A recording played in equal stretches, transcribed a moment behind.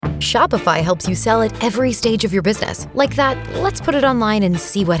Shopify helps you sell at every stage of your business. Like that, let's put it online and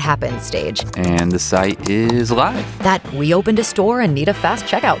see what happens stage. And the site is live. That we opened a store and need a fast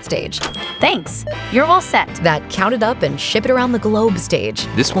checkout stage. Thanks. You're all set. That count it up and ship it around the globe stage.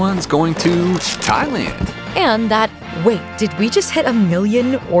 This one's going to Thailand. And that, wait, did we just hit 1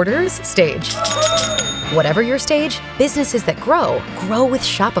 million orders stage? Whatever your stage, businesses that grow with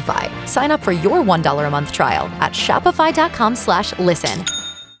Shopify. Sign up for your $1 a month trial at shopify.com/listen.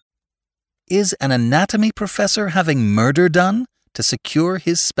 Is an anatomy professor having murder done to secure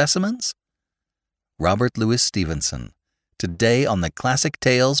his specimens? Robert Louis Stevenson, today on the Classic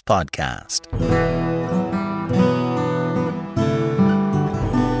Tales podcast.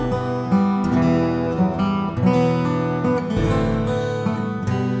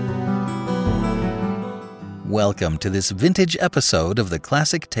 Welcome to this vintage episode of the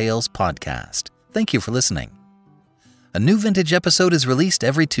Classic Tales podcast. Thank you for listening. A new vintage episode is released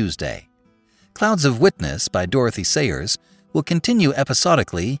every Tuesday. Clouds of Witness by Dorothy Sayers will continue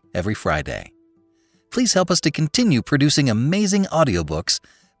episodically every Friday. Please help us to continue producing amazing audiobooks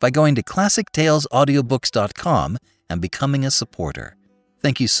by going to classictalesaudiobooks.com and becoming a supporter.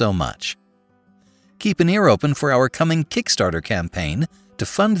 Thank you so much. Keep an ear open for our coming Kickstarter campaign to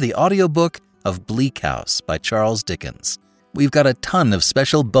fund the audiobook of Bleak House by Charles Dickens. We've got a ton of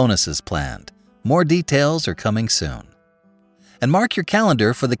special bonuses planned. More details are coming soon. And mark your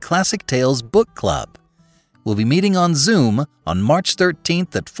calendar for the Classic Tales Book Club. We'll be meeting on Zoom on March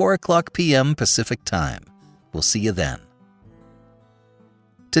 13th at 4 o'clock p.m. Pacific Time. We'll see you then.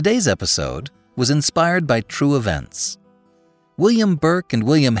 Today's episode was inspired by true events. William Burke and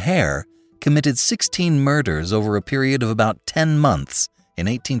William Hare committed 16 murders over a period of about 10 months in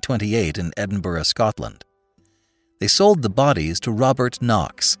 1828 in Edinburgh, Scotland. They sold the bodies to Robert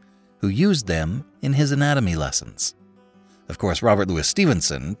Knox, who used them in his anatomy lessons. Of course, Robert Louis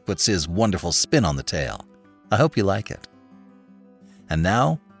Stevenson puts his wonderful spin on the tale. I hope you like it. And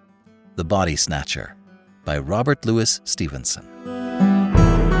now, The Body Snatcher by Robert Louis Stevenson.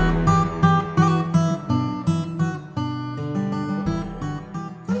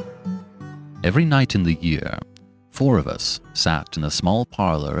 Every night in the year, 4 of us sat in a small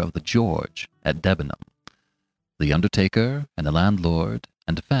parlor of the George at Debenham. The undertaker and the landlord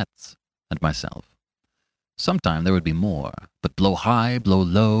and Fetz and myself. Sometime there would be more, but blow high, blow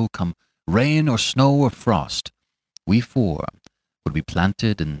low, come rain or snow or frost, we 4 would be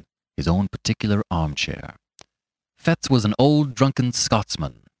planted in his own particular armchair. Fetz was an old drunken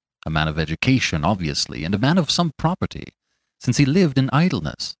Scotsman, a man of education, obviously, and a man of some property, since he lived in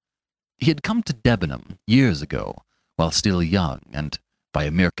idleness. He had come to Debenham years ago, while still young, and by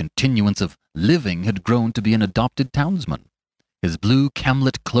a mere continuance of living had grown to be an adopted townsman. His blue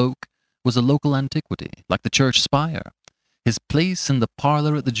camlet cloak was a local antiquity, like the church spire. His place in the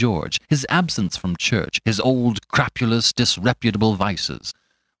parlor at the George, his absence from church, his old, crapulous, disreputable vices,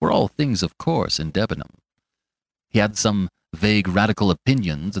 were all things of course in Debenham. He had some vague radical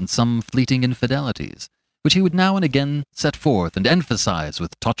opinions and some fleeting infidelities, which he would now and again set forth and emphasize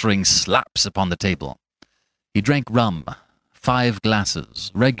with tottering slaps upon the table. He drank rum, 5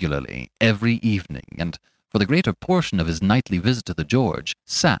 glasses, regularly, every evening, and for the greater portion of his nightly visit to the George,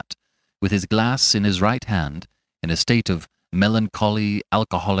 sat, with his glass in his right hand, in a state of melancholy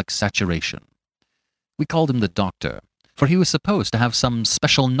alcoholic saturation. We called him the doctor, for he was supposed to have some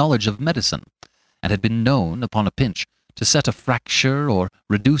special knowledge of medicine, and had been known, upon a pinch, to set a fracture or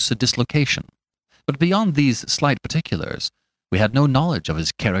reduce a dislocation. But beyond these slight particulars, we had no knowledge of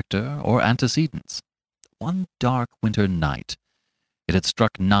his character or antecedents. One dark winter night, it had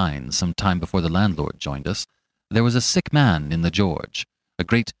struck 9 some time before the landlord joined us, there was a sick man in the George. A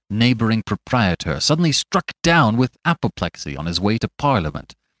great neighbouring proprietor suddenly struck down with apoplexy on his way to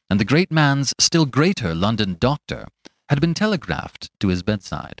Parliament, and the great man's still greater London doctor had been telegraphed to his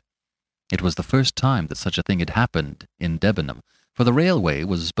bedside. It was the first time that such a thing had happened in Debenham, for the railway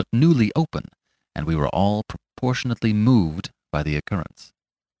was but newly open, and we were all proportionately moved by the occurrence.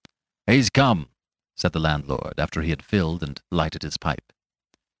 "He's come," said the landlord, after he had filled and lighted his pipe.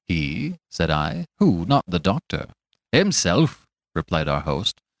 "He?" said I. "Who? Not the doctor?" "Himself," replied our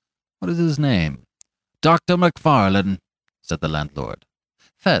host. "What is his name?" "Dr. Macfarlane," said the landlord.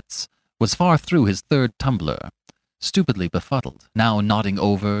 Fetz was far through his 3rd tumbler, stupidly befuddled, now nodding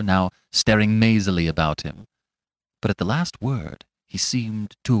over, now staring mazily about him. But at the last word he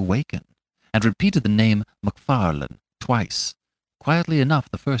seemed to awaken, and repeated the name Macfarlane twice, quietly enough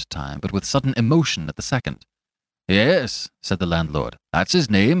the first time, but with sudden emotion at the second. "Yes," said the landlord, "that's his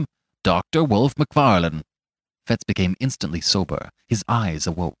name, Dr. Wolfe Macfarlane." Fetz became instantly sober. His eyes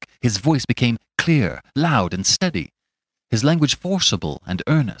awoke. His voice became clear, loud, and steady. his language forcible and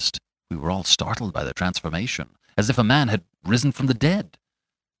earnest. We were all startled by the transformation, as if a man had risen from the dead.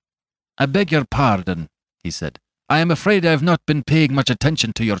 "I beg your pardon," he said. "I am afraid I have not been paying much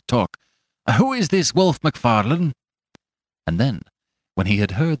attention to your talk. Who is this Wolfe MacFarlane?" And then, when he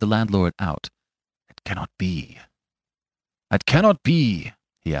had heard the landlord out, "It cannot be. It cannot be,"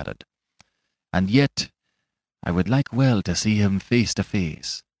 he added. "And yet I would like well to see him face to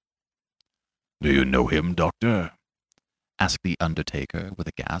face." "Do you know him, doctor?" asked the undertaker with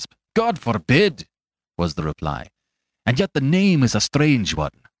a gasp. "God forbid," was the reply. "And yet the name is a strange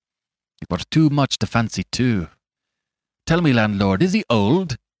one. It were too much to fancy too. Tell me, landlord, is he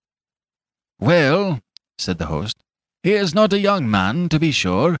old?" "Well," said the host, "he is not a young man, to be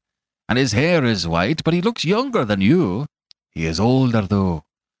sure, and his hair is white, but he looks younger than you. He is older, though.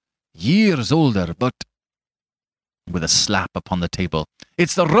 Years older, but—" with a slap upon the table,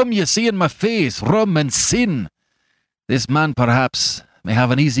 "it's the rum you see in my face, rum and sin. This man, perhaps, may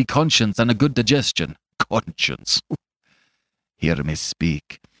have an easy conscience and a good digestion. Conscience! Hear me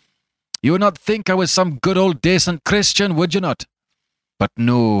speak. You would not think I was some good old decent Christian, would you not? But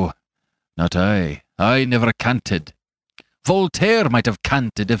no, not I. I never canted. Voltaire might have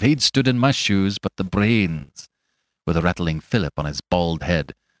canted if he'd stood in my shoes, but the brains," with a rattling fillip on his bald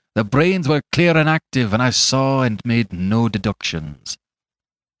head, "the brains were clear and active, and I saw and made no deductions."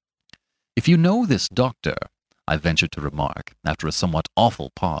 "If you know this doctor," I ventured to remark, after a somewhat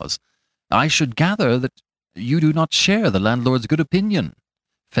awful pause, "I should gather that you do not share the landlord's good opinion."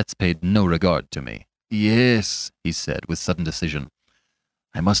 Fetz paid no regard to me. "Yes," he said, with sudden decision.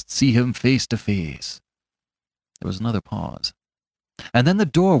 "I must see him face to face." There was another pause. And then the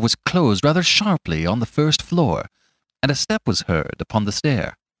door was closed rather sharply on the first floor, and a step was heard upon the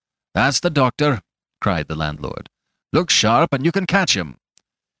stair. "That's the doctor," cried the landlord. "Look sharp, and you can catch him."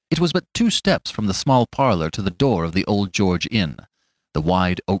 It was but 2 steps from the small parlour to the door of the Old George Inn. The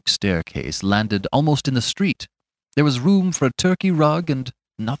wide oak staircase landed almost in the street. There was room for a turkey rug and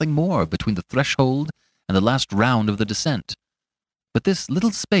nothing more between the threshold and the last round of the descent. But this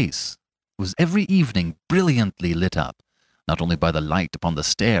little space was every evening brilliantly lit up, not only by the light upon the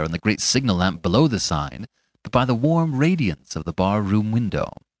stair and the great signal lamp below the sign, but by the warm radiance of the bar-room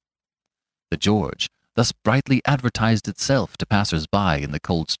window. The George thus brightly advertised itself to passers-by in the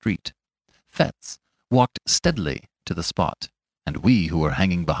cold street. Fetz walked steadily to the spot, and we who were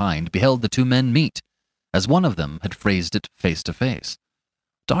hanging behind beheld the 2 men meet, as one of them had phrased it, face to face.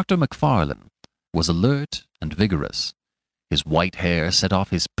 Dr. MacFarlane was alert and vigorous. His white hair set off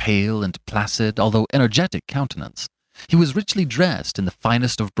his pale and placid, although energetic countenance. He was richly dressed in the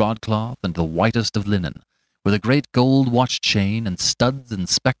finest of broadcloth and the whitest of linen, with a great gold watch chain and studs and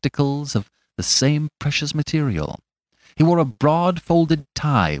spectacles of the same precious material. He wore a broad folded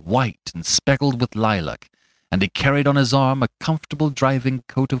tie, white and speckled with lilac, and he carried on his arm a comfortable driving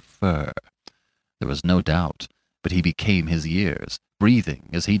coat of fur. There was no doubt but he became his years, breathing,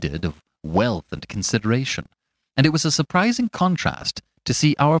 as he did, of wealth and consideration, and it was a surprising contrast to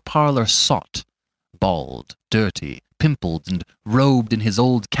see our parlour sot, bald, dirty, pimpled, and robed in his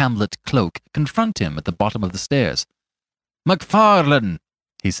old camlet cloak, confront him at the bottom of the stairs. "MacFarlane,"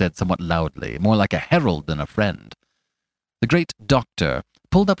 he said somewhat loudly, more like a herald than a friend. The great doctor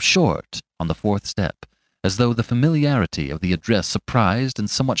pulled up short on the 4th step, as though the familiarity of the address surprised and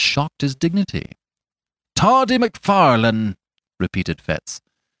somewhat shocked his dignity. "Toddy MacFarlane," repeated Fetz.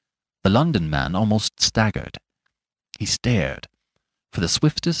 The London man almost staggered. He stared, for the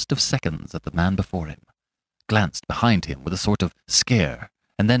swiftest of seconds, at the man before him, glanced behind him with a sort of scare,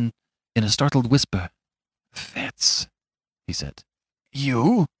 and then, in a startled whisper, "Fetz," he said.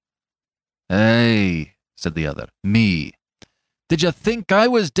 "You?" "Aye," said the other, "me. Did you think I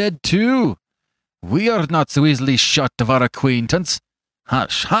was dead too? We are not so easily shut of our acquaintance."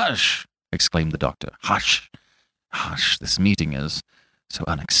 "Hush, hush!" exclaimed the doctor. "Hush, hush! This meeting is so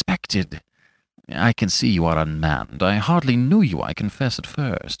unexpected. I can see you are unmanned. I hardly knew you, I confess, at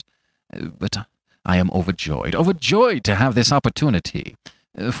first. But I am overjoyed to have this opportunity.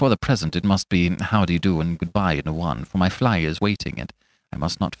 For the present it must be how do you do and goodbye in one, for my fly is waiting, and I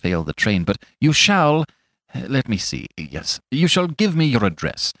must not fail the train. But you shall, let me see, yes, you shall give me your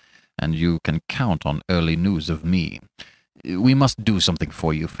address, and you can count on early news of me. We must do something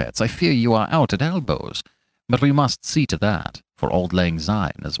for you, Fetz. I fear you are out at elbows, but we must see to that, for Auld Lang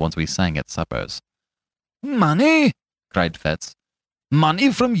Syne, as once we sang at suppers." "Money?" cried Fetz.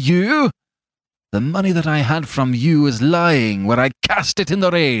 "Money from you? The money that I had from you is lying where I cast it in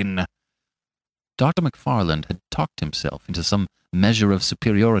the rain." Dr. MacFarlane had talked himself into some measure of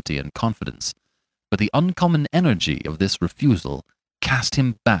superiority and confidence, but the uncommon energy of this refusal cast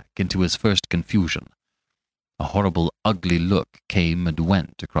him back into his first confusion. A horrible, ugly look came and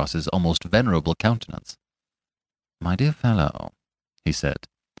went across his almost venerable countenance. "My dear fellow," he said,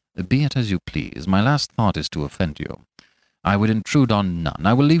 "be it as you please. My last thought is to offend you. I would intrude on none.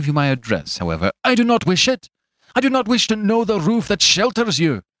 I will leave you my address, however." "I do not wish it. I do not wish to know the roof that shelters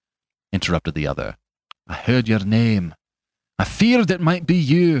you," interrupted the other. "I heard your name. I feared it might be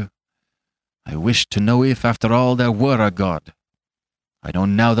you. I wished to know if, after all, there were a God. I know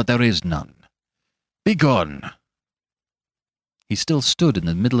now that there is none. Begone!" He still stood in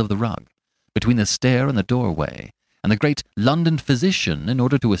the middle of the rug, between the stair and the doorway, and the great London physician, in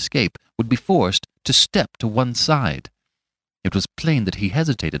order to escape, would be forced to step to one side. It was plain that he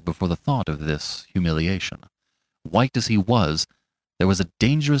hesitated before the thought of this humiliation. White as he was, there was a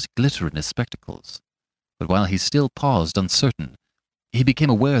dangerous glitter in his spectacles. But while he still paused uncertain, he became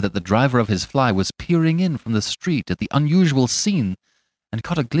aware that the driver of his fly was peering in from the street at the unusual scene, and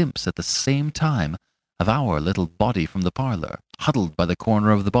caught a glimpse at the same time of our little body from the parlor, huddled by the corner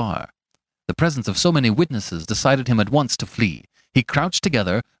of the bar. The presence of so many witnesses decided him at once to flee. He crouched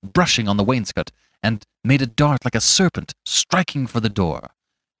together, brushing on the wainscot, and made a dart like a serpent, striking for the door.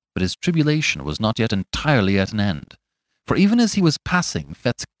 But his tribulation was not yet entirely at an end, for even as he was passing,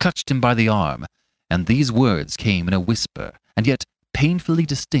 Fettes clutched him by the arm, and these words came in a whisper, and yet painfully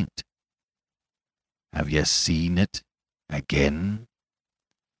distinct. "Have you seen it again?"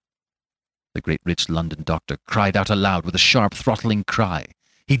 The great rich London doctor cried out aloud with a sharp throttling cry.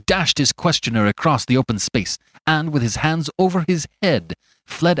 He dashed his questioner across the open space, and, with his hands over his head,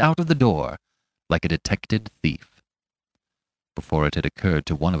 fled out of the door like a detected thief. Before it had occurred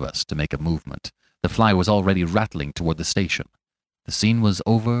to one of us to make a movement, the fly was already rattling toward the station. The scene was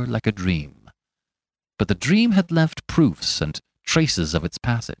over like a dream. But the dream had left proofs and traces of its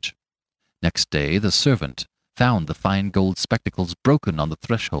passage. Next day the servant found the fine gold spectacles broken on the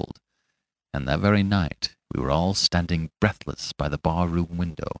threshold, and that very night we were all standing breathless by the bar-room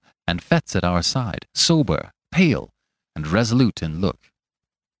window, and Fettes at our side, sober, pale, and resolute in look.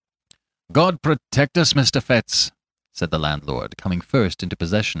 "God protect us, Mr. Fettes," said the landlord, coming first into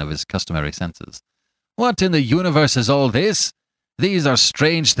possession of his customary senses. "What in the universe is all this? These are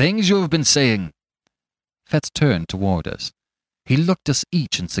strange things you have been saying." Fettes turned toward us. He looked us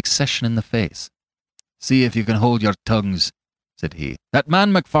each in succession in the face. "See if you can hold your tongues," said he. "That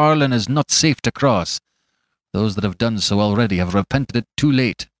man MacFarlane is not safe to cross. Those that have done so already have repented it too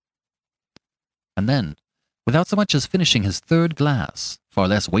late." And then, without so much as finishing his third glass, far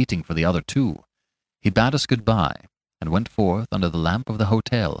less waiting for the other two, he bade us good-bye, and went forth under the lamp of the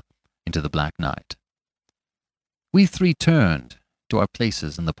hotel into the black night. We three turned to our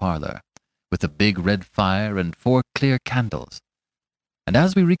places in the parlor, with the big red fire and 4 clear candles. And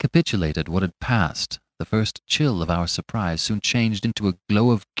as we recapitulated what had passed, the first chill of our surprise soon changed into a glow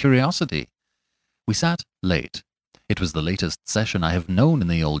of curiosity. We sat late. It was the latest session I have known in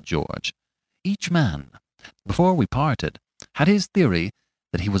the Old George. Each man, before we parted, had his theory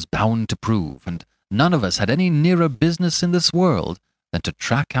that he was bound to prove, and none of us had any nearer business in this world than to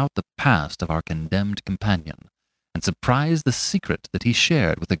track out the past of our condemned companion, and surprise the secret that he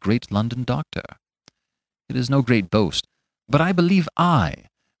shared with the great London doctor. It is no great boast, but I believe I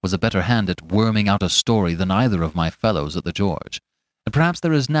was a better hand at worming out a story than either of my fellows at the George, and perhaps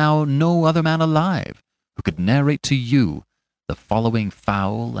there is now no other man alive who could narrate to you the following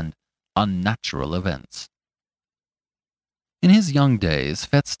foul and unnatural events. In his young days,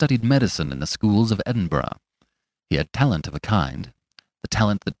 Fettes studied medicine in the schools of Edinburgh. He had talent of a kind, the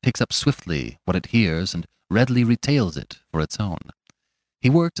talent that picks up swiftly what it hears and readily retails it for its own. He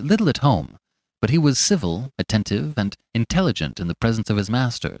worked little at home, but he was civil, attentive, and intelligent in the presence of his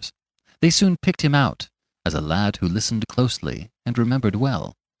masters. They soon picked him out as a lad who listened closely and remembered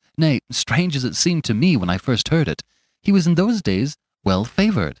well. Nay, strange as it seemed to me when I first heard it, he was in those days well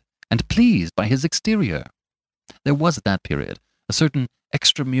favoured and pleased by his exterior. There was at that period a certain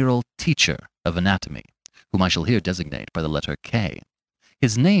extramural teacher of anatomy, whom I shall here designate by the letter K.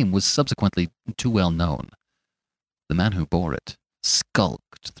 His name was subsequently too well known. The man who bore it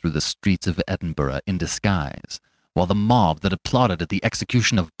skulked through the streets of Edinburgh in disguise, while the mob that applauded at the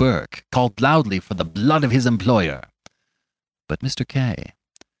execution of Burke called loudly for the blood of his employer. But Mr. K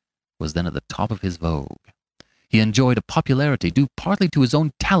was then at the top of his vogue. He enjoyed a popularity due partly to his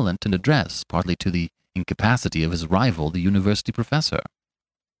own talent and address, partly to the incapacity of his rival, the university professor.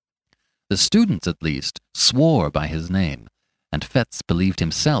 The students, at least, swore by his name, and Fettes believed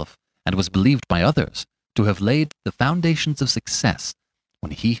himself, and was believed by others, to have laid the foundations of success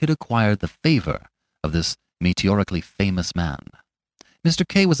when he had acquired the favour of this meteorically famous man. Mr.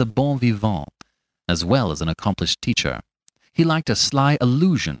 K was a bon vivant, as well as an accomplished teacher. He liked a sly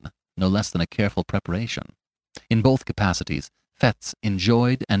allusion no less than a careful preparation. In both capacities, Fetz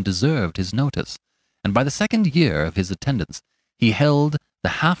enjoyed and deserved his notice, and by the second year of his attendance, he held the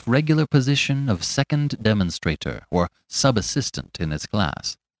half-regular position of second demonstrator or sub-assistant in his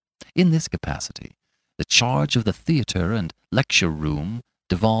class. In this capacity, the charge of the theater and lecture room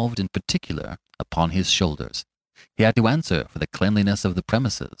devolved in particular upon his shoulders. He had to answer for the cleanliness of the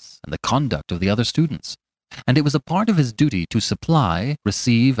premises and the conduct of the other students, and it was a part of his duty to supply,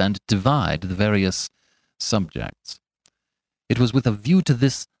 receive, and divide the various subjects. It was with a view to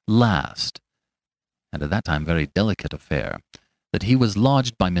this last, and at that time very delicate affair, that he was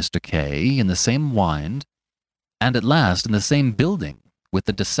lodged by Mr. K in the same wind, and at last in the same building with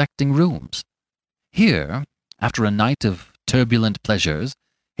the dissecting rooms. Here, after a night of turbulent pleasures,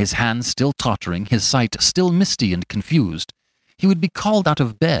 his hands still tottering, his sight still misty and confused, he would be called out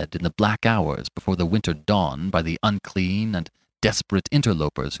of bed in the black hours before the winter dawn by the unclean and desperate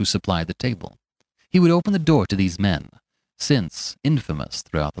interlopers who supplied the table. He would open the door to these men, since infamous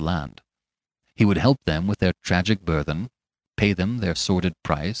throughout the land. He would help them with their tragic burthen, pay them their sordid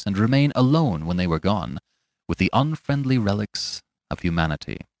price, and remain alone when they were gone, with the unfriendly relics of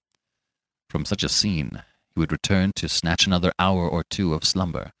humanity. From such a scene, he would return to snatch another hour or two of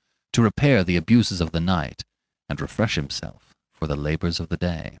slumber, to repair the abuses of the night, and refresh himself for the labors of the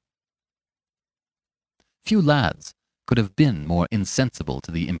day. Few lads could have been more insensible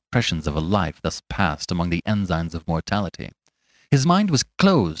to the impressions of a life thus passed among the ensigns of mortality. His mind was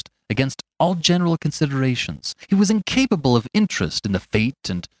closed against all general considerations. He was incapable of interest in the fate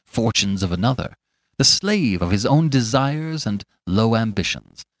and fortunes of another, the slave of his own desires and low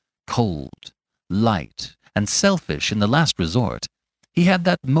ambitions. Cold, light, and selfish in the last resort, he had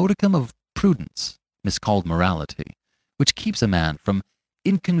that modicum of prudence, miscalled morality, which keeps a man from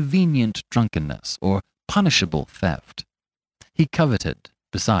inconvenient drunkenness or punishable theft. He coveted,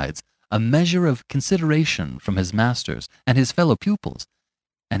 besides, a measure of consideration from his masters and his fellow pupils,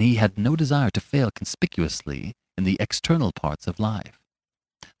 and he had no desire to fail conspicuously in the external parts of life.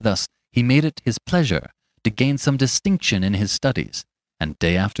 Thus, he made it his pleasure to gain some distinction in his studies, and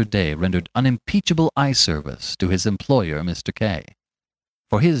day after day rendered unimpeachable eye service to his employer, Mr. K.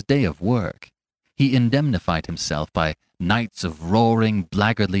 For his day of work, he indemnified himself by nights of roaring,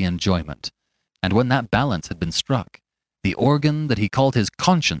 blackguardly enjoyment, and when that balance had been struck, the organ that he called his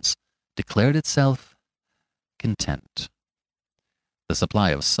conscience declared itself content. The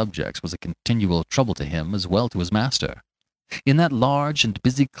supply of subjects was a continual trouble to him as well to his master. In that large and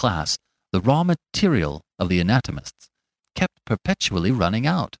busy class, the raw material of the anatomists kept perpetually running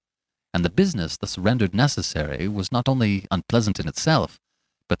out, and the business thus rendered necessary was not only unpleasant in itself,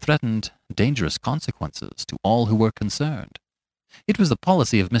 but threatened dangerous consequences to all who were concerned. It was the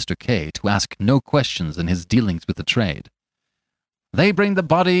policy of Mr. K to ask no questions in his dealings with the trade. "They bring the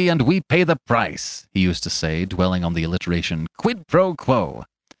body and we pay the price," he used to say, dwelling on the alliteration quid pro quo.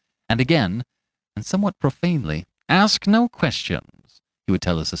 And again, and somewhat profanely, "Ask no questions," he would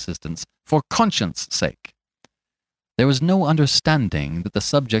tell his assistants, "for conscience' sake." There was no understanding that the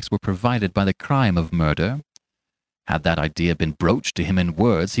subjects were provided by the crime of murder. Had that idea been broached to him in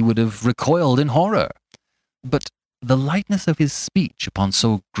words, he would have recoiled in horror. But the lightness of his speech upon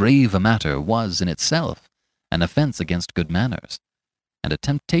so grave a matter was, in itself, an offense against good manners, and a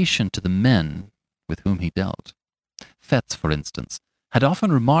temptation to the men with whom he dealt. Fetz, for instance, had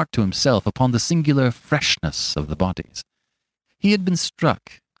often remarked to himself upon the singular freshness of the bodies. He had been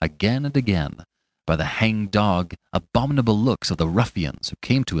struck, again and again, by the hang-dog, abominable looks of the ruffians who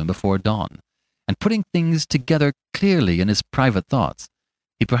came to him before dawn, and putting things together clearly in his private thoughts,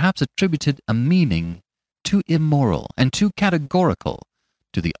 he perhaps attributed a meaning too immoral and too categorical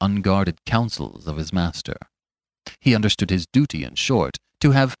to the unguarded counsels of his master. He understood his duty, in short,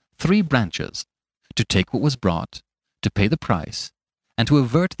 to have three branches: to take what was brought, to pay the price, and to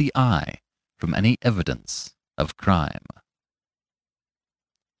avert the eye from any evidence of crime.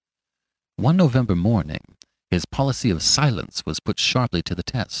 One November morning, his policy of silence was put sharply to the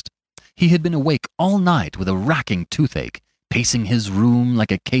test. He had been awake all night with a racking toothache, pacing his room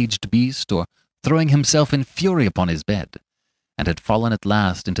like a caged beast, or throwing himself in fury upon his bed, and had fallen at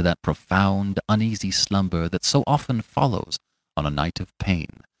last into that profound, uneasy slumber that so often follows on a night of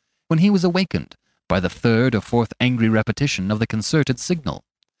pain, when he was awakened by the third or fourth angry repetition of the concerted signal.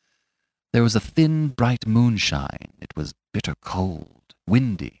 There was a thin, bright moonshine. It was bitter cold,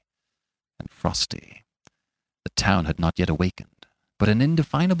 windy, and frosty. The town had not yet awakened, but an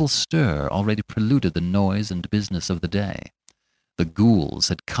indefinable stir already preluded the noise and business of the day. The ghouls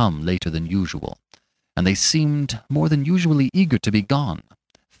had come later than usual, and they seemed more than usually eager to be gone.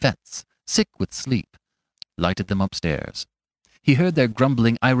 Fetz, sick with sleep, lighted them upstairs. He heard their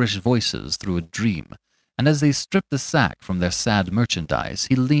grumbling Irish voices through a dream, and as they stripped the sack from their sad merchandise,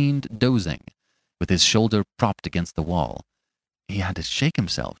 he leaned dozing, with his shoulder propped against the wall. He had to shake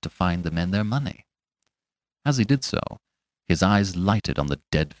himself to find the men their money. As he did so, his eyes lighted on the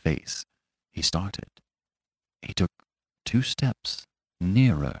dead face. He started. He took 2 steps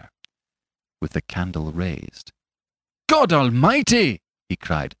nearer, with the candle raised. "God Almighty!" he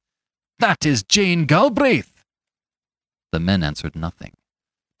cried. "That is Jane Galbraith!" The men answered nothing,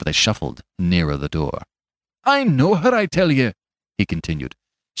 but they shuffled nearer the door. "I know her, I tell you," he continued.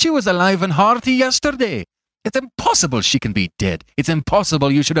 "She was alive and hearty yesterday. It's impossible she can be dead. It's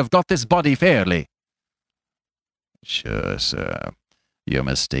impossible you should have got this body fairly." "Sure, sir, you're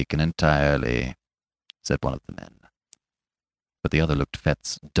mistaken entirely," said one of the men. But the other looked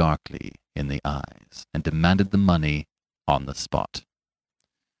Fetz darkly in the eyes and demanded the money on the spot.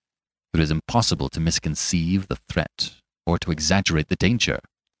 It was impossible to misconceive the threat or to exaggerate the danger.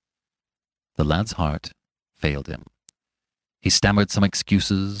 The lad's heart failed him. He stammered some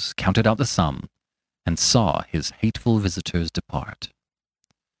excuses, counted out the sum, and saw his hateful visitors depart.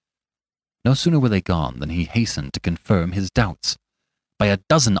 No sooner were they gone than he hastened to confirm his doubts. By a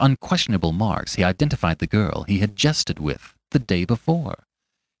dozen unquestionable marks he identified the girl he had jested with the day before.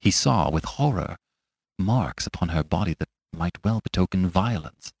 He saw with horror marks upon her body that might well betoken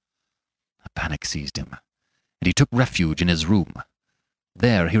violence. A panic seized him, and he took refuge in his room.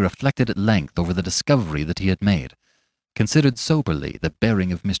 There he reflected at length over the discovery that he had made, considered soberly the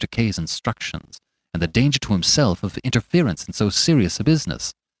bearing of Mr. K's instructions, and the danger to himself of interference in so serious a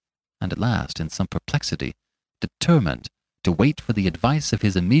business, and at last, in some perplexity, determined to wait for the advice of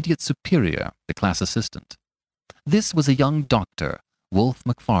his immediate superior, the class assistant. This was a young doctor, Wolfe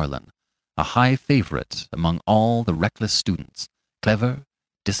McFarlane, a high favorite among all the reckless students, clever,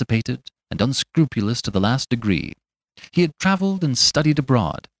 dissipated, and unscrupulous to the last degree. He had travelled and studied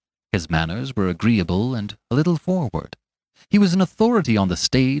abroad. His manners were agreeable and a little forward. He was an authority on the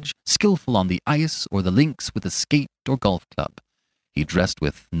stage, skilful on the ice or the links with a skate or golf club. He dressed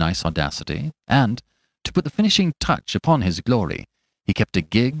with nice audacity, and, to put the finishing touch upon his glory, he kept a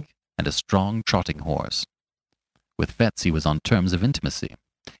gig and a strong trotting horse. With Fetz he was on terms of intimacy.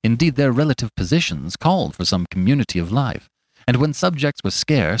 Indeed, their relative positions called for some community of life, and when subjects were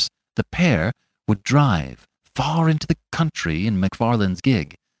scarce, the pair would drive far into the country in McFarlane's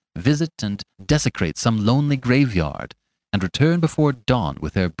gig, visit and desecrate some lonely graveyard, and return before dawn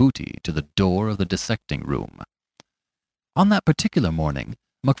with their booty to the door of the dissecting room. On that particular morning,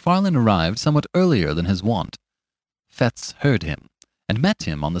 McFarlane arrived somewhat earlier than his wont. Fetz heard him, and met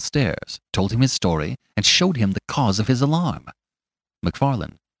him on the stairs, told him his story, and showed him the cause of his alarm.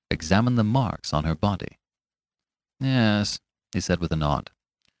 McFarlane examined the marks on her body. "Yes," he said with a nod.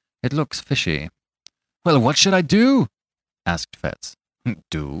 "It looks fishy." "Well, what should I do?" asked Fetz.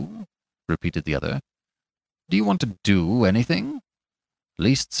 "Do?" repeated the other. "Do you want to do anything?"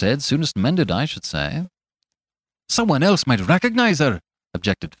 "Least said, soonest mended, I should say." "Someone else might recognize her,"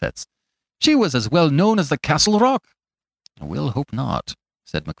 objected Fetz. "She was as well known as the Castle Rock." "We'll hope not,"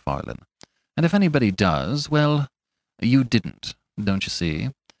 said McFarlane. "And if anybody does, well, you didn't, don't you see?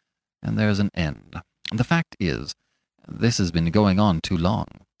 And there's an end. The fact is, this has been going on too long.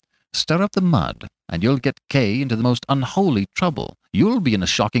 Stir up the mud, and you'll get Kay into the most unholy trouble. You'll be in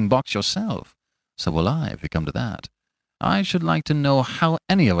a shocking box yourself. So will I, if you come to that. I should like to know how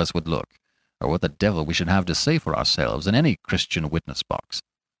any of us would look, or what the devil we should have to say for ourselves in any Christian witness box.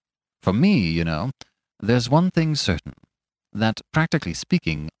 For me, you know, there's one thing certain, that, practically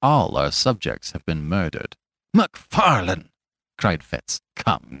speaking, all our subjects have been murdered." "McFarlane!" cried Fetz.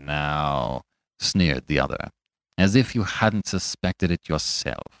 "Come now," sneered the other, "as if you hadn't suspected it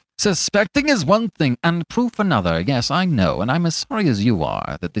yourself." "Suspecting is one thing, and proof another. Yes, I know, and I'm as sorry as you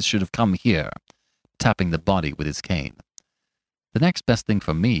are that this should have come here," tapping the body with his cane. "The next best thing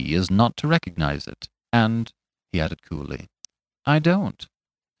for me is not to recognize it, and," he added coolly, "I don't.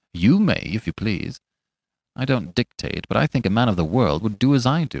 You may, if you please. I don't dictate, but I think a man of the world would do as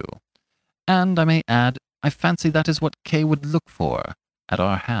I do. And I may add, I fancy that is what Kay would look for at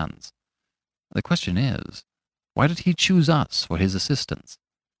our hands. The question is, why did he choose us for his assistants?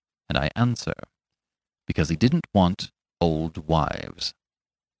 And I answer, because he didn't want old wives."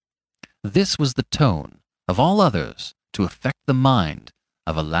 This was the tone, of all others, to affect the mind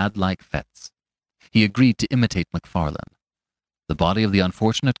of a lad like Fetz. He agreed to imitate McFarlane. The body of the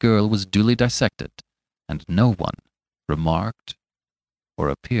unfortunate girl was duly dissected, and no one remarked or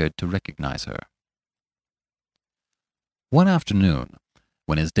appeared to recognize her. One afternoon,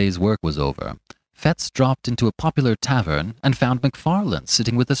 when his day's work was over, Fetz dropped into a popular tavern and found McFarlane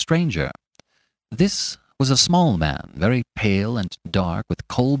sitting with a stranger. This was a small man, very pale and dark, with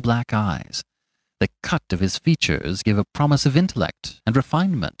coal-black eyes. The cut of his features gave a promise of intellect and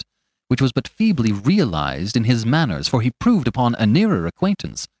refinement, which was but feebly realized in his manners, for he proved upon a nearer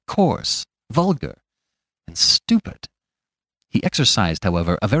acquaintance coarse, vulgar, and stupid. He exercised,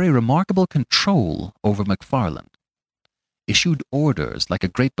 however, a very remarkable control over McFarlane, issued orders like a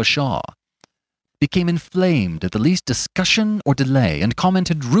great bashaw, became inflamed at the least discussion or delay, and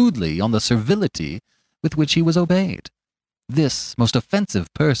commented rudely on the servility with which he was obeyed. This most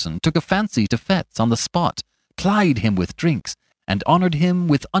offensive person took a fancy to Fettes on the spot, plied him with drinks, and honored him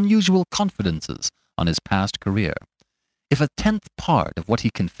with unusual confidences on his past career. If a 10th part of what he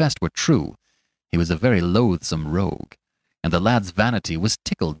confessed were true, he was a very loathsome rogue, and the lad's vanity was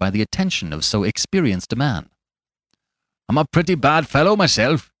tickled by the attention of so experienced a man. "I'm a pretty bad fellow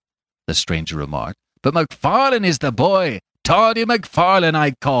myself," the stranger remarked, "but McFarlane is the boy. Toddy McFarlane,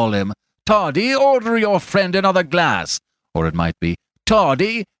 I call him. Toddy, order your friend another glass. Or it might be,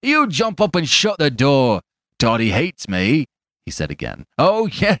 Toddy, you jump up and shut the door. Toddy hates me," he said again. "Oh,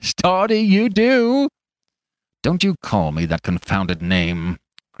 yes, Toddy, you do." "Don't you call me that confounded name,"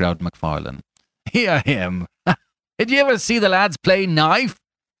 growled McFarlane. "Hear him. Did you ever see the lads play knife?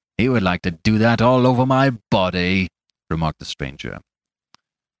 He would like to do that all over my body," remarked the stranger.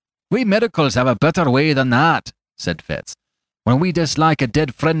 "We medicals have a better way than that," said Fettes. "When we dislike a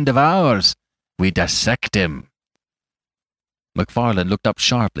dead friend of ours, we dissect him." McFarlane looked up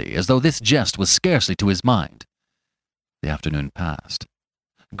sharply, as though this jest was scarcely to his mind. The afternoon passed.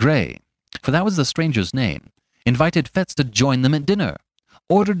 Gray, for that was the stranger's name, invited Fettes to join them at dinner,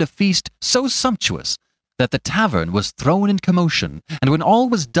 ordered a feast so sumptuous that the tavern was thrown in commotion, and when all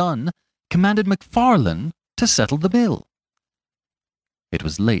was done, commanded McFarlane to settle the bill. It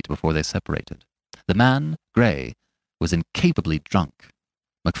was late before they separated. The man, Gray, was incapably drunk.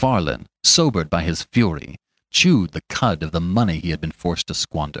 McFarlane, sobered by his fury, chewed the cud of the money he had been forced to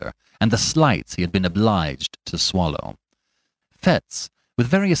squander, and the slights he had been obliged to swallow. Fettes, with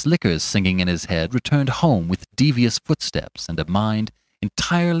various liquors singing in his head, returned home with devious footsteps and a mind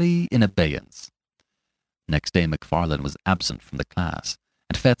entirely in abeyance. Next day McFarlane was absent from the class,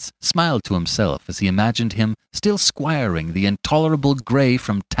 and Fettes smiled to himself as he imagined him still squiring the intolerable Gray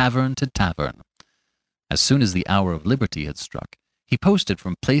from tavern to tavern. As soon as the hour of liberty had struck, he posted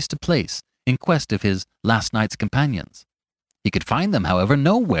from place to place in quest of his last night's companions. He could find them, however,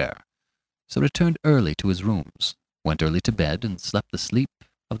 nowhere, so returned early to his rooms, went early to bed, and slept the sleep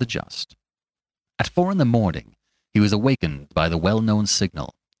of the just. At 4 a.m, he was awakened by the well-known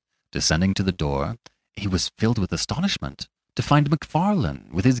signal. Descending to the door, he was filled with astonishment to find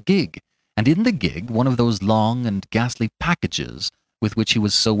McFarlane with his gig, and in the gig one of those long and ghastly packages with which he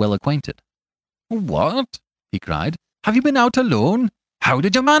was so well acquainted. "What?" he cried. "Have you been out alone? How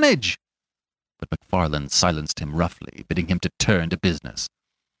did you manage?" But McFarlane silenced him roughly, bidding him to turn to business.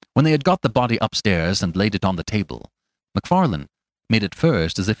 When they had got the body upstairs and laid it on the table, McFarlane made at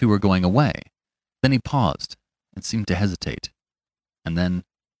first as if he were going away. Then he paused and seemed to hesitate. And then,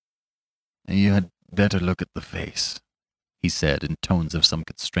 "You had better look at the face," he said in tones of some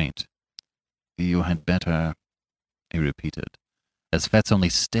constraint. "You had better," he repeated, as Fettes only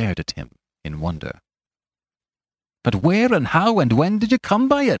stared at him in wonder. "But where and how and when did you come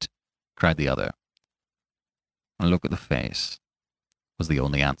by it?" cried the other. "Look at the face," was the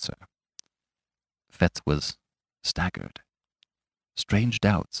only answer. Fettes was staggered. Strange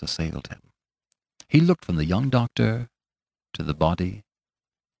doubts assailed him. He looked from the young doctor to the body,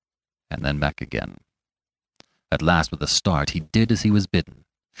 and then back again. At last, with a start, he did as he was bidden.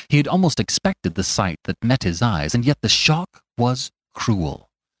 He had almost expected the sight that met his eyes, and yet the shock was cruel.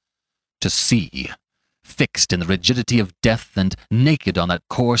 To see, fixed in the rigidity of death and naked on that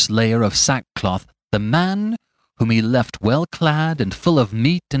coarse layer of sackcloth, the man whom he left well clad and full of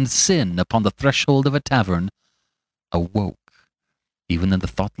meat and sin upon the threshold of a tavern, awoke, even in the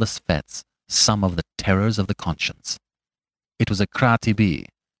thoughtless Fettes, some of the terrors of the conscience. It was a cras tibi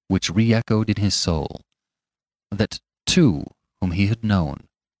which re-echoed in his soul, that two whom he had known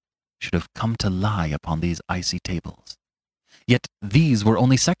should have come to lie upon these icy tables. Yet these were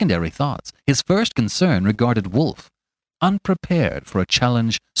only secondary thoughts. His first concern regarded Wolfe. Unprepared for a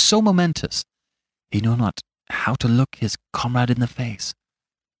challenge so momentous, he knew not how to look his comrade in the face.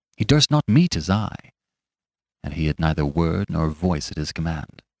 He durst not meet his eye, and he had neither word nor voice at his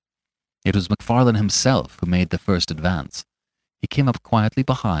command. It was McFarlane himself who made the first advance. He came up quietly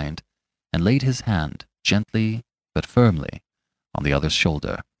behind and laid his hand gently but firmly on the other's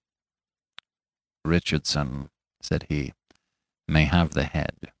shoulder. "Richardson," said he, "may have the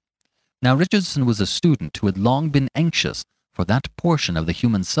head." Now Richardson was a student who had long been anxious for that portion of the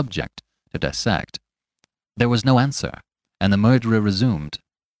human subject to dissect. There was no answer, and the murderer resumed.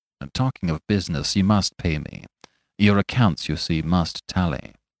 Talking of business, you must pay me. Your accounts, you see, must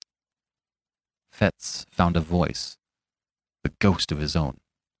tally. Fetz found a voice, the ghost of his own.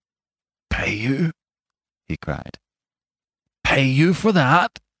 Pay you? He cried. Pay you for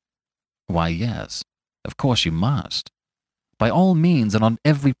that? Why, yes, of course you must. By all means and on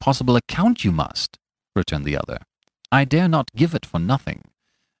every possible account you must, returned the other. I dare not give it for nothing.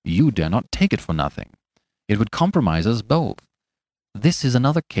 You dare not take it for nothing. It would compromise us both. This is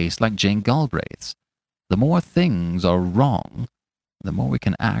another case like Jane Galbraith's. The more things are wrong, the more we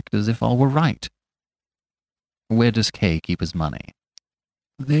can act as if all were right. Where does Kay keep his money?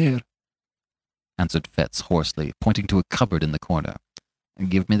 There, answered Fetz hoarsely, pointing to a cupboard in the corner.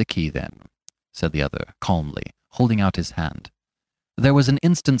 Give me the key, then, said the other, calmly, holding out his hand. There was an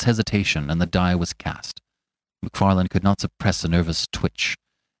instant's hesitation, and the die was cast. McFarlane could not suppress a nervous twitch,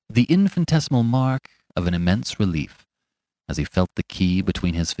 the infinitesimal mark of an immense relief, as he felt the key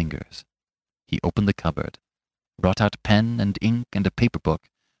between his fingers. He opened the cupboard, brought out pen and ink and a paper book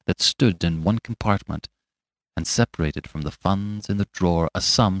that stood in one compartment, and separated from the funds in the drawer a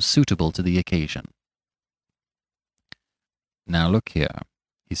sum suitable to the occasion. Now look here,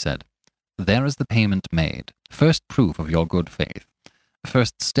 he said. There is the payment made, first proof of your good faith,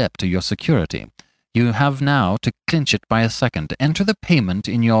 first step to your security. You have now to clinch it by a second. Enter the payment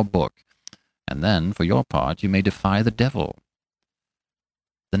in your book, and then, for your part, you may defy the devil.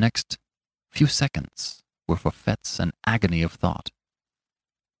 The next few seconds were for Fetz an agony of thought.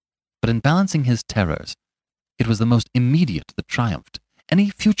 But in balancing his terrors, it was the most immediate that triumphed. Any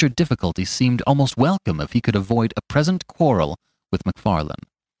future difficulty seemed almost welcome if he could avoid a present quarrel with McFarlane.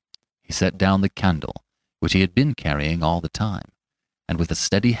 He set down the candle, which he had been carrying all the time, and with a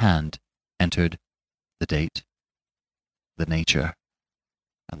steady hand entered the date, the nature,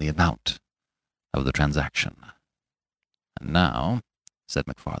 and the amount of the transaction. And now, said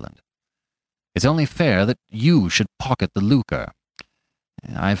McFarlane, it's only fair that you should pocket the lucre.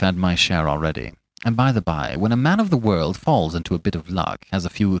 I've had my share already. And by the by, when a man of the world falls into a bit of luck, has a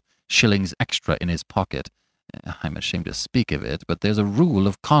few shillings extra in his pocket, I'm ashamed to speak of it, but there's a rule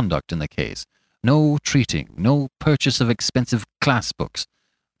of conduct in the case. No treating, no purchase of expensive class books,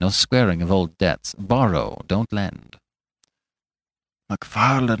 no squaring of old debts. Borrow, don't lend.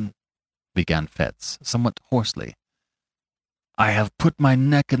 McFarlane, began Fetz, somewhat hoarsely, I have put my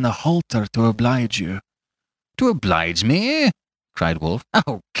neck in the halter to oblige you. To oblige me? Cried Wolfe.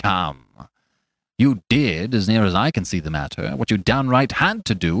 Oh, come. You did, as near as I can see the matter, what you downright had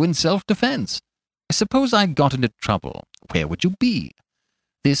to do in self-defense. Suppose I got into trouble, where would you be?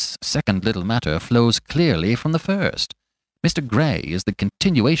 This second little matter flows clearly from the first. Mr. Gray is the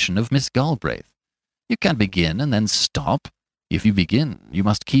continuation of Miss Galbraith. You can't begin and then stop. If you begin, you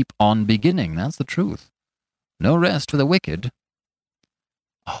must keep on beginning, that's the truth. No rest for the wicked.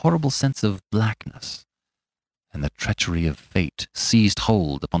 A horrible sense of blackness and the treachery of fate seized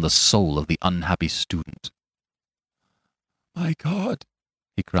hold upon the soul of the unhappy student. My God,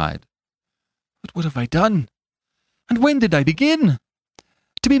 he cried, but what have I done? And when did I begin?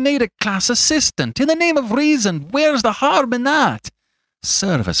 To be made a class assistant, in the name of reason, where's the harm in that?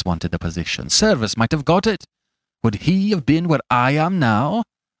 Service wanted the position. Service might have got it. Would he have been where I am now?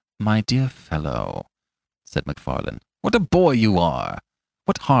 My dear fellow, said McFarlane, what a boy you are.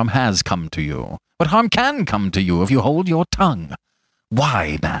 What harm has come to you? What harm can come to you if you hold your tongue?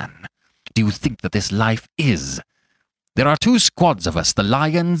 Why, man, do you think that this life is? There are two squads of us, the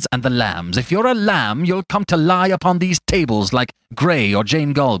lions and the lambs. If you're a lamb, you'll come to lie upon these tables like Gray or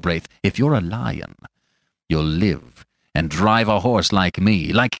Jane Galbraith. If you're a lion, you'll live and drive a horse like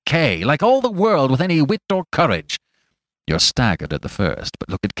me, like Kay, like all the world with any wit or courage. You're staggered at the first, but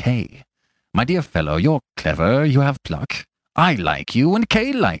look at Kay. My dear fellow, you're clever, you have pluck. I like you, and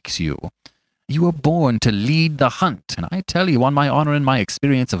Kay likes you. You were born to lead the hunt, and I tell you on my honor and my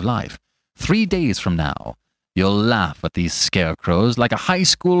experience of life, 3 days from now, you'll laugh at these scarecrows like a high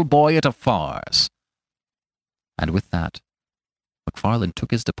school boy at a farce. And with that, McFarlane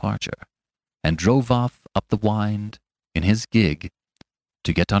took his departure and drove off up the Wynd in his gig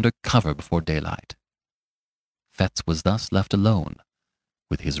to get under cover before daylight. Fetz was thus left alone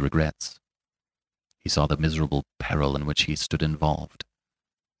with his regrets. He saw the miserable peril in which he stood involved.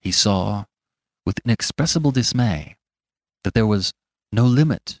 He saw, with inexpressible dismay, that there was no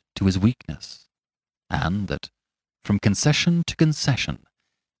limit to his weakness, and that, from concession to concession,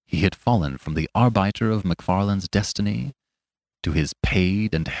 he had fallen from the arbiter of McFarlane's destiny to his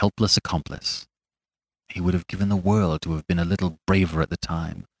paid and helpless accomplice. He would have given the world to have been a little braver at the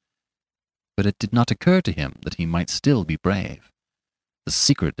time, but it did not occur to him that he might still be brave. The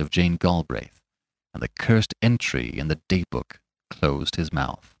secret of Jane Galbraith and the cursed entry in the daybook closed his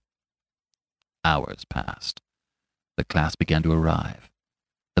mouth. Hours passed. The class began to arrive.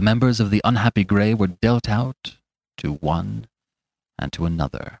 The members of the unhappy Grey were dealt out to one and to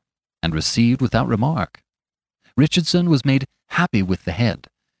another, and received without remark. Richardson was made happy with the head,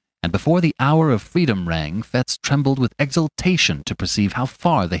 and before the hour of freedom rang, Fettes trembled with exultation to perceive how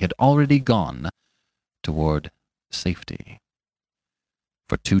far they had already gone toward safety.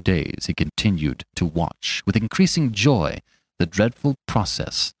 For 2 days he continued to watch, with increasing joy, the dreadful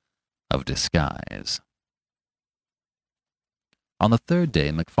process of disguise. On the 3rd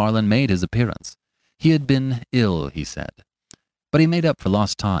day, McFarlane made his appearance. He had been ill, he said, but he made up for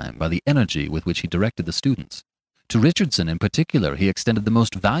lost time by the energy with which he directed the students. To Richardson in particular he extended the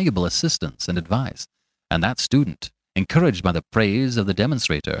most valuable assistance and advice, and that student, encouraged by the praise of the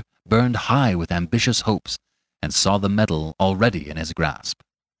demonstrator, burned high with ambitious hopes, and saw the medal already in his grasp.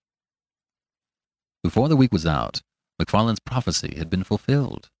 Before the week was out, McFarlane's prophecy had been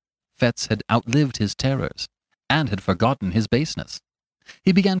fulfilled. Fettes had outlived his terrors, and had forgotten his baseness.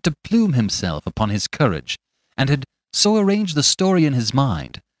 He began to plume himself upon his courage, and had so arranged the story in his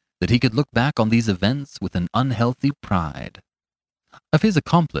mind that he could look back on these events with an unhealthy pride. Of his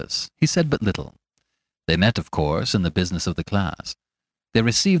accomplice he said but little. They met, of course, in the business of the class. They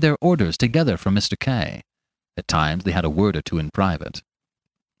received their orders together from Mr. K. At times they had a word or two in private.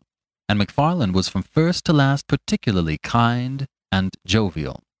 And McFarlane was from first to last particularly kind and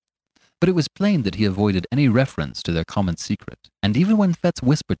jovial. But it was plain that he avoided any reference to their common secret, and even when Fettes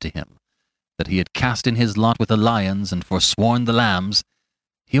whispered to him that he had cast in his lot with the lions and forsworn the lambs,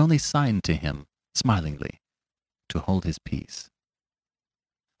 he only signed to him, smilingly, to hold his peace.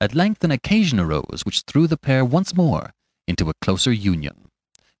 At length an occasion arose which threw the pair once more into a closer union.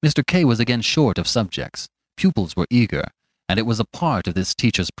 Mr. K. was again short of subjects, pupils were eager, and it was a part of this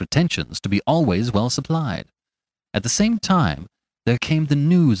teacher's pretensions to be always well supplied. At the same time, there came the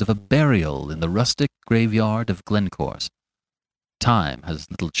news of a burial in the rustic graveyard of Glencorse. Time has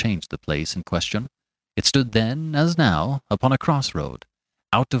little changed the place in question. It stood then, as now, upon a crossroad,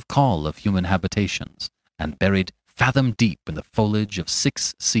 out of call of human habitations, and buried fathom deep in the foliage of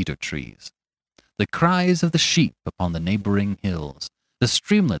 6 cedar trees. The cries of the sheep upon the neighboring hills, the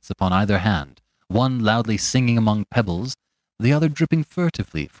streamlets upon either hand, one loudly singing among pebbles, the other dripping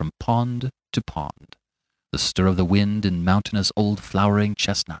furtively from pond to pond, the stir of the wind in mountainous old flowering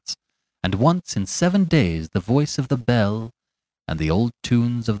chestnuts, and once in 7 days the voice of the bell and the old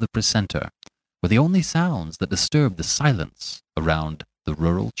tunes of the precentor were the only sounds that disturbed the silence around the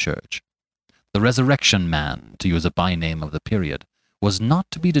rural church. The Resurrection Man, to use a byname of the period, was not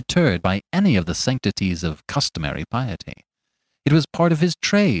to be deterred by any of the sanctities of customary piety. It was part of his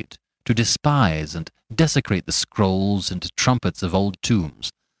trade to despise and desecrate the scrolls and trumpets of old tombs,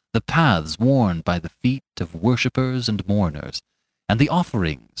 the paths worn by the feet of worshippers and mourners, and the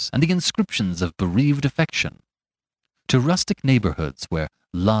offerings and the inscriptions of bereaved affection. To rustic neighborhoods where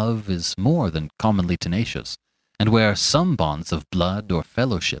love is more than commonly tenacious, and where some bonds of blood or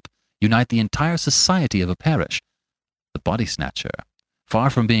fellowship unite the entire society of a parish, the body snatcher,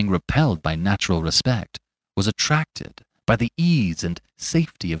 far from being repelled by natural respect, was attracted by the ease and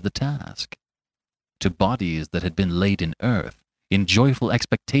safety of the task. To bodies that had been laid in earth, in joyful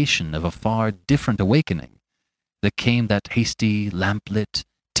expectation of a far different awakening, there came that hasty, lamplit,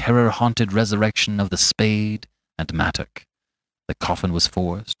 terror-haunted resurrection of the spade and mattock. The coffin was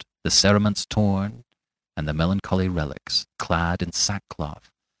forced, the cerements torn, and the melancholy relics, clad in sackcloth,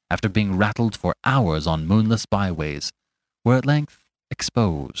 after being rattled for hours on moonless byways, were at length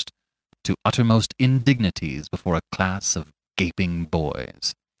exposed to uttermost indignities before a class of gaping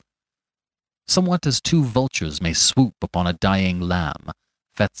boys. Somewhat as 2 vultures may swoop upon a dying lamb,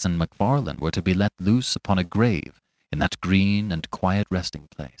 Fettes and McFarlane were to be let loose upon a grave in that green and quiet resting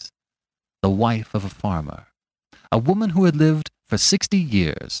place. The wife of a farmer, a woman who had lived for 60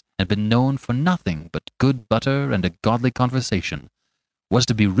 years and been known for nothing but good butter and a godly conversation, was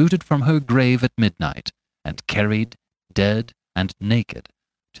to be rooted from her grave at midnight and carried, dead and naked,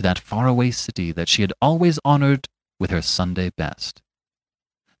 to that faraway city that she had always honored with her Sunday best.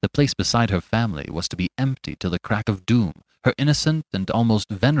 The place beside her family was to be empty till the crack of doom, her innocent and almost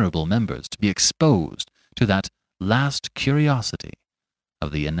venerable members to be exposed to that last curiosity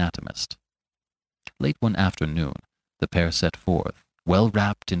of the anatomist. Late one afternoon, the pair set forth, well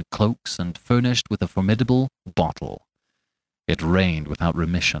wrapped in cloaks and furnished with a formidable bottle. It rained without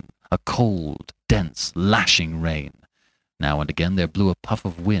remission, a cold, dense, lashing rain. Now and again there blew a puff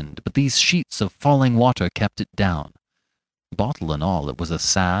of wind, but these sheets of falling water kept it down. Bottle and all, it was a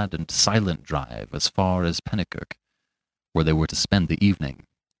sad and silent drive as far as Pennycuik, where they were to spend the evening.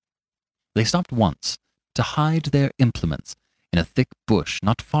 They stopped once to hide their implements in a thick bush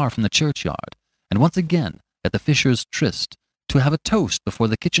not far from the churchyard, and once again at the fishers' tryst to have a toast before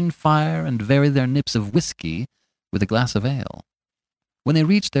the kitchen fire and vary their nips of whiskey with a glass of ale. When they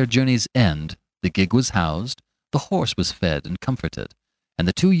reached their journey's end, the gig was housed, the horse was fed and comforted, and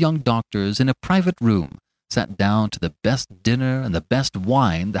the two young doctors in a private room sat down to the best dinner and the best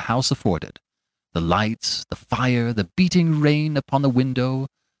wine the house afforded. The lights, the fire, the beating rain upon the window,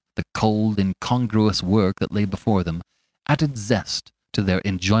 the cold, incongruous work that lay before them, added zest to their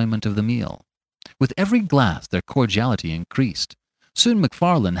enjoyment of the meal. With every glass their cordiality increased. Soon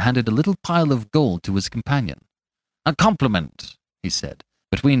McFarlane handed a little pile of gold to his companion. "A compliment," he said.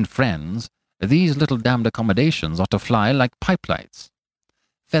 "Between friends, these little damned accommodations ought to fly like pipelights."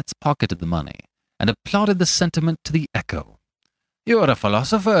 Fetz pocketed the money and applauded the sentiment to the echo. "You're a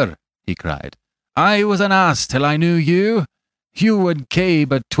philosopher," he cried. "I was an ass till I knew you. You and Kay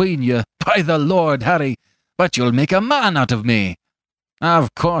between you, by the Lord Harry, but you'll make a man out of me."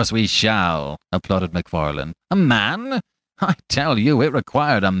 "Of course we shall," applauded McFarlane. "A man? I tell you, it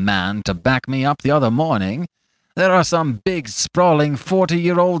required a man to back me up the other morning. There are some big, sprawling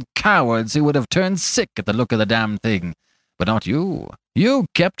 40-year-old cowards who would have turned sick at the look of the damn thing. But not you. You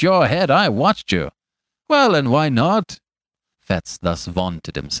kept your head. I watched you." "Well, and why not?" Fetz thus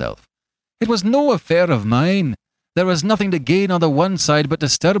vaunted himself. "It was no affair of mine. There was nothing to gain on the one side but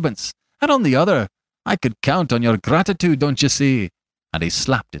disturbance, and on the other, I could count on your gratitude, don't you see?" And he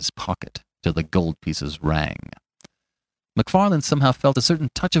slapped his pocket till the gold pieces rang. McFarlane somehow felt a certain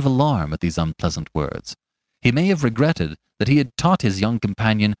touch of alarm at these unpleasant words. He may have regretted that he had taught his young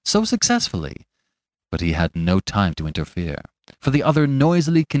companion so successfully, but he had no time to interfere, for the other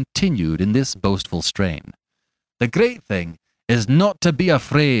noisily continued in this boastful strain. "The great thing is not to be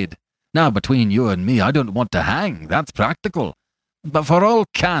afraid. Now, between you and me, I don't want to hang, that's practical. But for all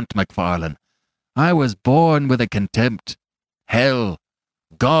cant, McFarlane, I was born with a contempt. Hell,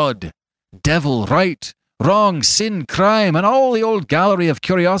 God, devil, right, wrong, sin, crime, and all the old gallery of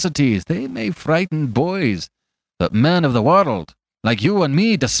curiosities, they may frighten boys, but men of the world, like you and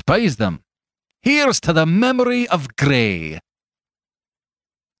me, despise them. Here's to the memory of Grey."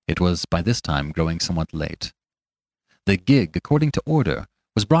 It was by this time growing somewhat late. The gig, according to order,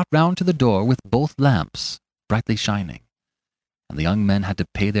 was brought round to the door with both lamps brightly shining, and the young men had to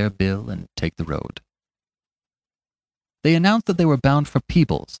pay their bill and take the road. They announced that they were bound for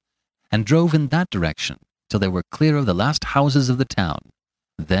Peebles, and drove in that direction till they were clear of the last houses of the town,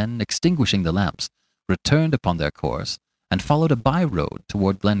 then, extinguishing the lamps, returned upon their course, and followed a by-road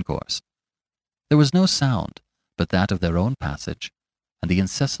toward Glencorse. There was no sound but that of their own passage, and the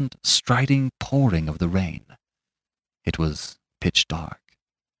incessant striding pouring of the rain. It was pitch dark.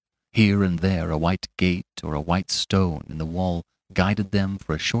 Here and there a white gate or a white stone in the wall guided them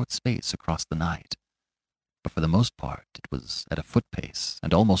for a short space across the night, but for the most part it was at a foot-pace,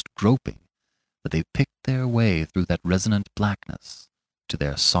 and almost groping, that they picked their way through that resonant blackness to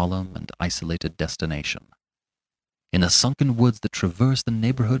their solemn and isolated destination. In the sunken woods that traversed the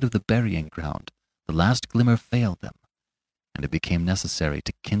neighborhood of the burying-ground, the last glimmer failed them, and it became necessary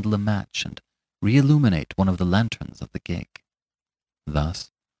to kindle a match and re-illuminate one of the lanterns of the gig.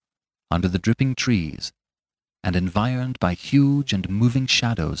 Thus, under the dripping trees, and environed by huge and moving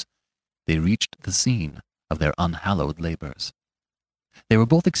shadows, they reached the scene of their unhallowed labors. They were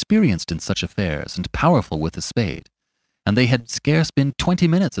both experienced in such affairs and powerful with the spade, and they had scarce been 20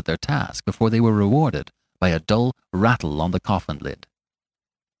 minutes at their task before they were rewarded by a dull rattle on the coffin lid.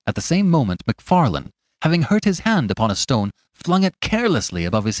 At the same moment, McFarlane, having hurt his hand upon a stone, flung it carelessly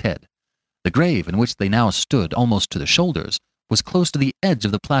above his head. The grave in which they now stood, almost to the shoulders, was close to the edge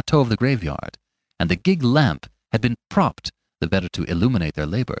of the plateau of the graveyard, and the gig lamp had been propped, the better to illuminate their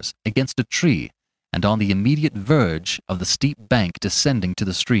labors, against a tree, and on the immediate verge of the steep bank descending to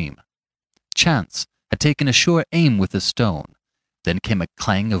the stream. Chance had taken a sure aim with the stone. Then came a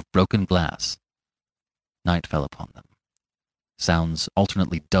clang of broken glass. Night fell upon them. Sounds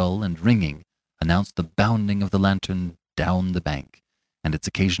alternately dull and ringing announced the bounding of the lantern down the bank, and its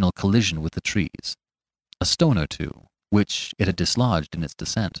occasional collision with the trees. A stone or two, which it had dislodged in its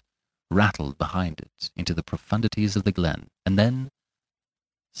descent, rattled behind it into the profundities of the glen, and then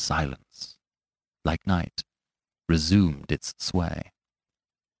silence, like night, resumed its sway.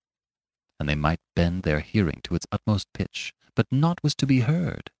 And they might bend their hearing to its utmost pitch, but naught was to be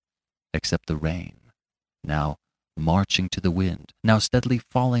heard, except the rain, now marching to the wind, now steadily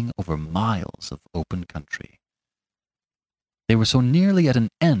falling over miles of open country. They were so nearly at an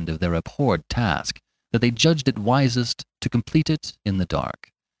end of their abhorred task that they judged it wisest to complete it in the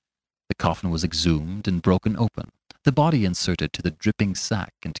dark. The coffin was exhumed and broken open, the body inserted to the dripping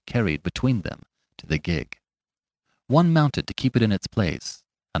sack and carried between them to the gig. One mounted to keep it in its place,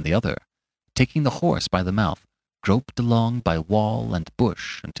 and the other taking the horse by the mouth, groped along by wall and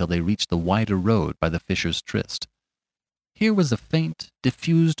bush until they reached the wider road by the fisher's tryst. Here was a faint,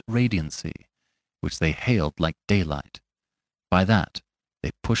 diffused radiancy, which they hailed like daylight. By that,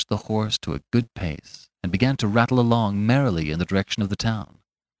 they pushed the horse to a good pace and began to rattle along merrily in the direction of the town.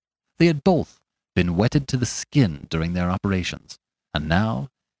 They had both been wetted to the skin during their operations, and now,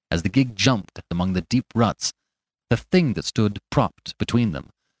 as the gig jumped among the deep ruts, the thing that stood propped between them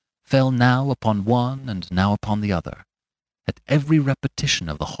fell now upon one and now upon the other. At every repetition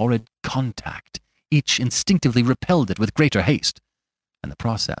of the horrid contact, each instinctively repelled it with greater haste, and the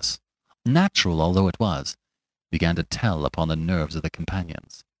process, natural although it was, began to tell upon the nerves of the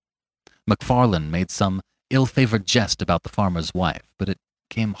companions. MacFarlane made some ill-favored jest about the farmer's wife, but it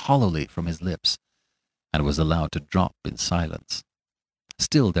came hollowly from his lips, and was allowed to drop in silence.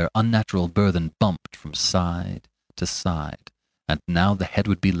 Still their unnatural burthen bumped from side to side, and now the head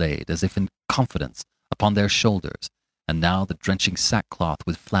would be laid, as if in confidence, upon their shoulders, and now the drenching sackcloth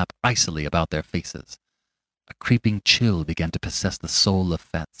would flap icily about their faces. A creeping chill began to possess the soul of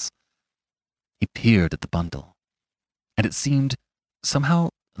Fetz. He peered at the bundle, and it seemed somehow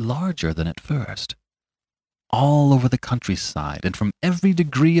larger than at first. All over the countryside, and from every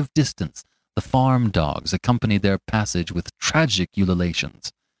degree of distance, the farm dogs accompanied their passage with tragic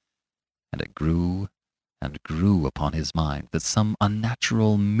ululations, and it grew and grew upon his mind that some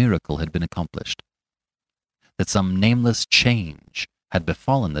unnatural miracle had been accomplished, that some nameless change had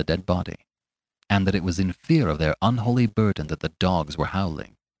befallen the dead body, and that it was in fear of their unholy burden that the dogs were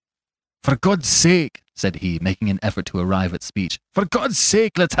howling. "For God's sake," said he, making an effort to arrive at speech, "for God's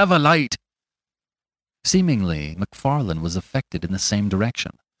sake, let's have a light." Seemingly, MacFarlane was affected in the same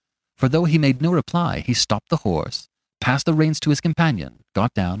direction, for though he made no reply, he stopped the horse, passed the reins to his companion,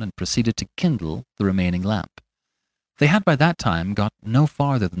 got down, and proceeded to kindle the remaining lamp. They had by that time got no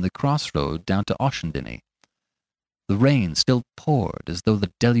farther than the crossroad down to Auchendenny. The rain still poured as though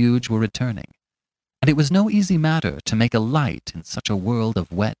the deluge were returning, and it was no easy matter to make a light in such a world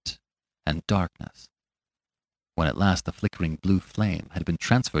of wet and darkness. When at last the flickering blue flame had been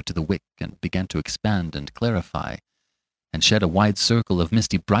transferred to the wick and began to expand and clarify, and shed a wide circle of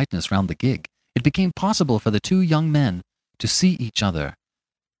misty brightness round the gig, it became possible for the two young men to see each other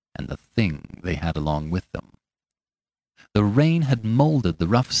and the thing they had along with them. The rain had moulded the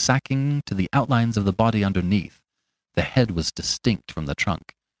rough sacking to the outlines of the body underneath. The head was distinct from the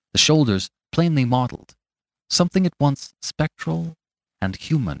trunk, the shoulders plainly modelled. Something at once spectral and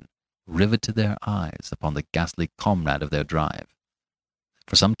human riveted their eyes upon the ghastly comrade of their drive.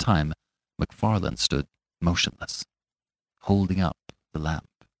 For some time, MacFarlane stood motionless, holding up the lamp.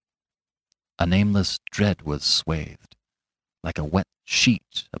 A nameless dread was swathed, like a wet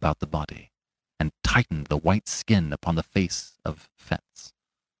sheet about the body, and tightened the white skin upon the face of Fetz.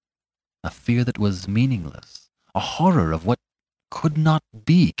 A fear that was meaningless, a horror of what could not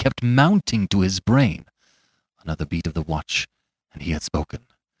be, kept mounting to his brain. Another beat of the watch, and he had spoken,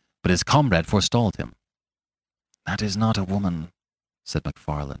 but his comrade forestalled him. "That is not a woman," said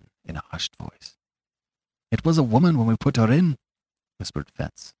MacFarlane in a hushed voice. "It was a woman when we put her in," whispered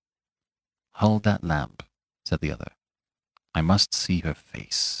Fetz. "Hold that lamp," said the other. "I must see her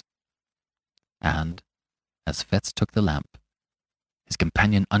face." And, as Fetz took the lamp, his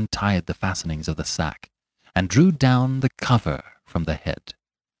companion untied the fastenings of the sack and drew down the cover from the head.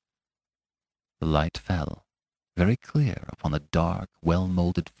 The light fell, very clear, upon the dark,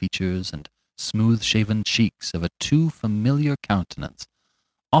 well-moulded features and smooth-shaven cheeks of a too familiar countenance,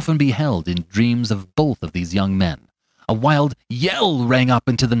 often beheld in dreams of both of these young men. A wild yell rang up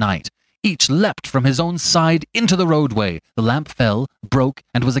into the night. Each leapt from his own side into the roadway. The lamp fell, broke,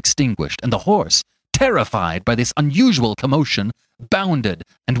 and was extinguished, and the horse, terrified by this unusual commotion, bounded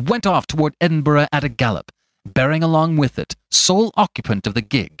and went off toward Edinburgh at a gallop, bearing along with it, sole occupant of the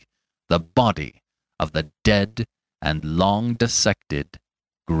gig, the body of the dead and long dissected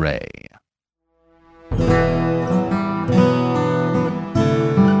Grey.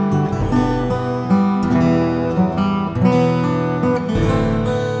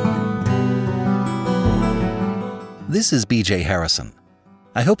 This is B.J. Harrison.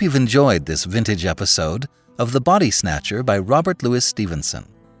 I hope you've enjoyed this vintage episode of The Body Snatcher by Robert Louis Stevenson.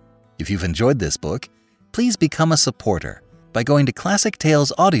 If you've enjoyed this book, please become a supporter by going to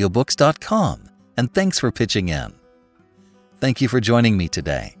ClassicTalesAudiobooks.com, and thanks for pitching in. Thank you for joining me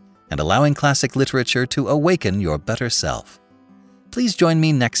today and allowing classic literature to awaken your better self. Please join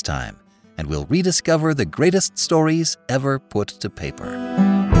me next time, and we'll rediscover the greatest stories ever put to paper.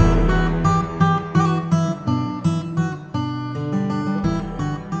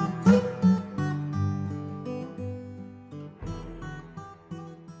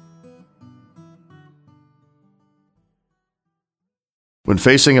 When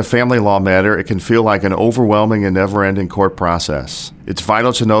facing a family law matter, it can feel like an overwhelming and never-ending court process. It's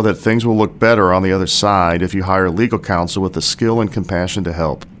vital to know that things will look better on the other side if you hire legal counsel with the skill and compassion to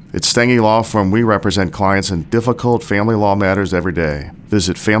help. At Stange Law Firm, we represent clients in difficult family law matters every day.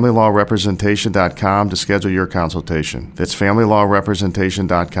 Visit FamilyLawRepresentation.com to schedule your consultation. That's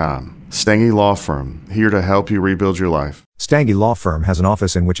FamilyLawRepresentation.com. Stange Law Firm, here to help you rebuild your life. Stange Law Firm has an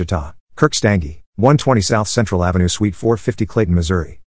office in Wichita. Kirk Stange, 120 South Central Avenue, Suite 450, Clayton, Missouri.